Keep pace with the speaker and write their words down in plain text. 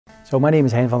So my name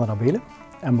is Hein Vandenabeele.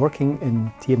 I'm working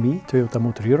in TME, Toyota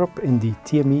Motor Europe, in the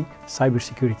TME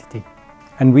cybersecurity team.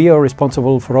 And we are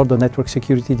responsible for all the network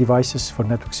security devices, for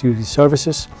network security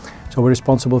services. So we're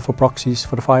responsible for proxies,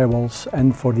 for the firewalls,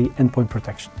 and for the endpoint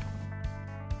protection.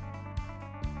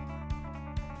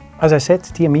 As I said,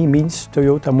 TME means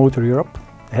Toyota Motor Europe,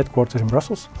 the headquarters in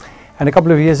Brussels. And a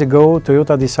couple of years ago,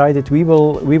 Toyota decided we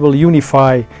will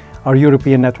unify our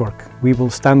European network. We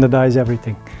will standardize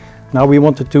everything. Now we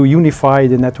wanted to unify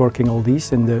the networking, all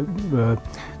these, and the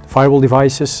firewall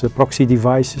devices, the proxy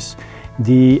devices,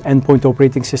 the endpoint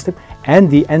operating system,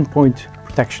 and the endpoint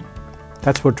protection.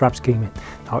 That's where Traps came in.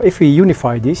 Now, if we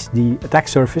unify this, the attack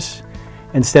surface,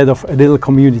 instead of a little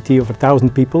community of 1,000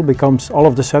 people, becomes all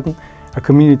of a sudden a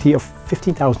community of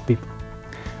 15,000 people.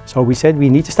 So we said we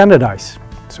need to standardize.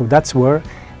 So that's where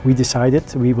we decided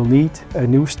we will need a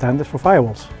new standard for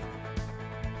firewalls.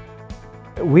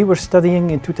 We were studying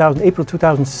in April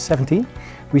 2017,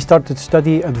 we started to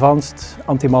study advanced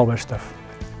anti-malware stuff.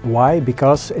 Why?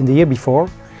 Because in the year before,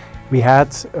 we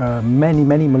had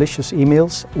many malicious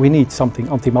emails. We need something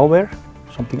anti-malware,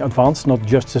 something advanced, not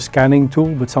just a scanning tool,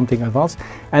 but something advanced.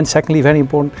 And secondly, very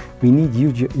important, we need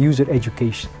user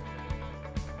education.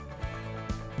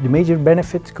 The major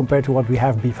benefit compared to what we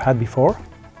have had before,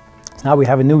 now we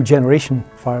have a new generation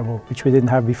firewall, which we didn't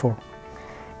have before.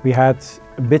 We had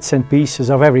bits and pieces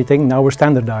of everything, now we're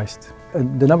standardized.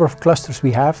 The number of clusters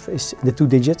we have is the 2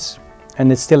 digits,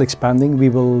 and it's still expanding. We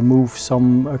will move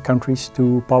some countries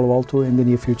to Palo Alto in the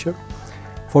near future.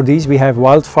 For these we have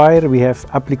wildfire, we have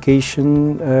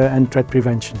application and threat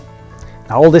prevention.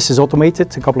 Now all this is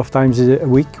automated. A couple of times a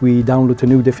week we download the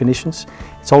new definitions.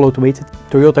 It's all automated.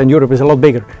 Toyota in Europe is a lot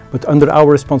bigger, but under our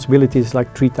responsibility is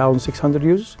like 3,600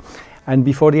 users. And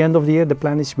before the end of the year, the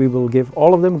plan is we will give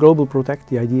all of them GlobalProtect.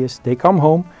 The idea is they come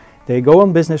home, they go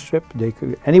on business trip, they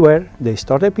anywhere, they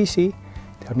start their PC.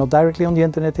 They're not directly on the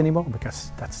internet anymore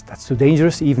because that's too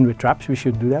dangerous. Even with Traps, we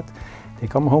shouldn't do that. They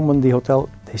come home on the hotel,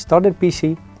 they start their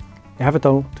PC, they have it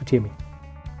on to TME.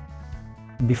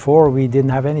 Before we didn't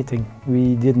have anything.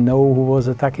 We didn't know who was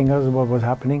attacking us, what was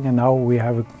happening, and now we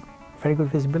have a very good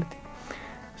visibility.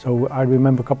 So I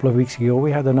remember a couple of weeks ago,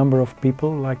 we had a number of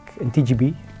people like in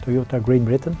TGB, Toyota Great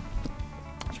Britain,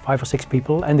 5 or 6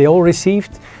 people, and they all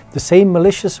received the same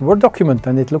malicious Word document,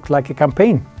 and it looked like a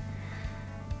campaign.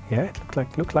 Yeah,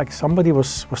 it looked like somebody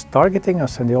was targeting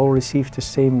us, and they all received the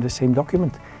same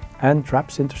document, and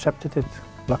Traps intercepted it,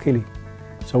 luckily.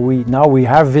 So now we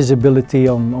have visibility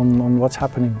on what's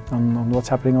happening, on what's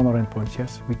happening on our endpoints.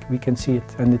 Yes, we can see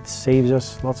it, and it saves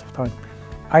us lots of time.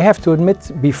 I have to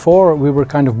admit, before we were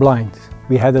kind of blind.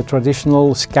 We had a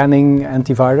traditional scanning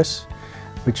antivirus,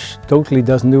 which totally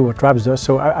doesn't do what Traps does.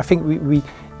 So I think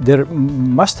there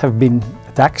must have been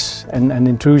attacks and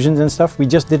intrusions and stuff. We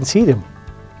just didn't see them.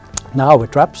 Now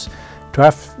with Traps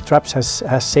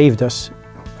has saved us,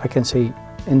 I can say,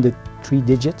 in the 3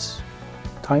 digits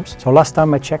times. So last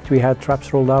time I checked, we had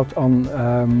Traps rolled out on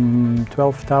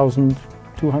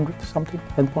 12,200 something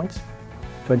endpoints.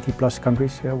 20 plus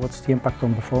countries. Yeah, what's the impact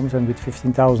on performance? And with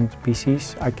 15,000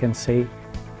 PCs, I can say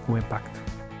no impact.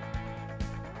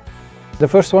 The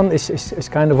first one is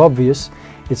kind of obvious.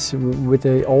 It's with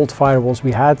the old firewalls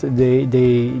we had,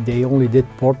 they only did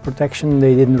port protection,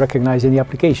 they didn't recognize any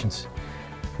applications.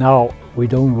 Now we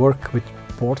don't work with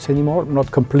ports anymore, not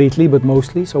completely, but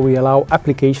mostly, so we allow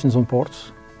applications on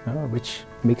ports, which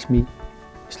makes me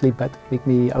sleep better,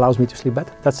 allows me to sleep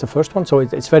better. That's the first one, so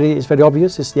it's very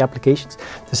obvious, it's the applications.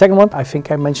 The second one, I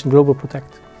think I mentioned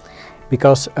GlobalProtect,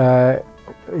 because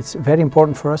it's very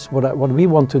important for us. What we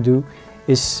want to do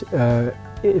is,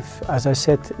 if, as I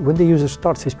said, when the user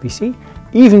starts his PC,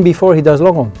 even before he does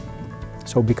logon.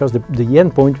 So because the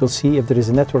endpoint will see if there is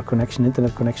a network connection,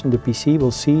 internet connection, the PC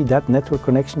will see that network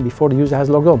connection before the user has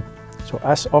logged on. So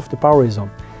as of the power is on.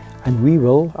 And we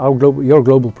will, your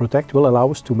GlobalProtect will allow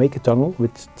us to make a tunnel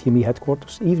with TME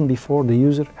headquarters even before the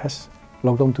user has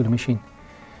logged on to the machine.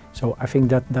 So I think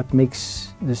that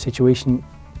makes the situation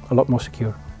a lot more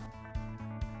secure.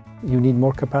 You need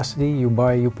more capacity, you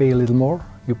pay a little more,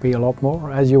 you pay a lot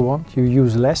more as you want, you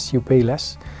use less, you pay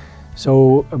less.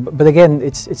 So, but again,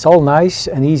 it's all nice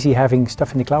and easy having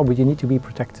stuff in the cloud, but you need to be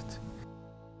protected.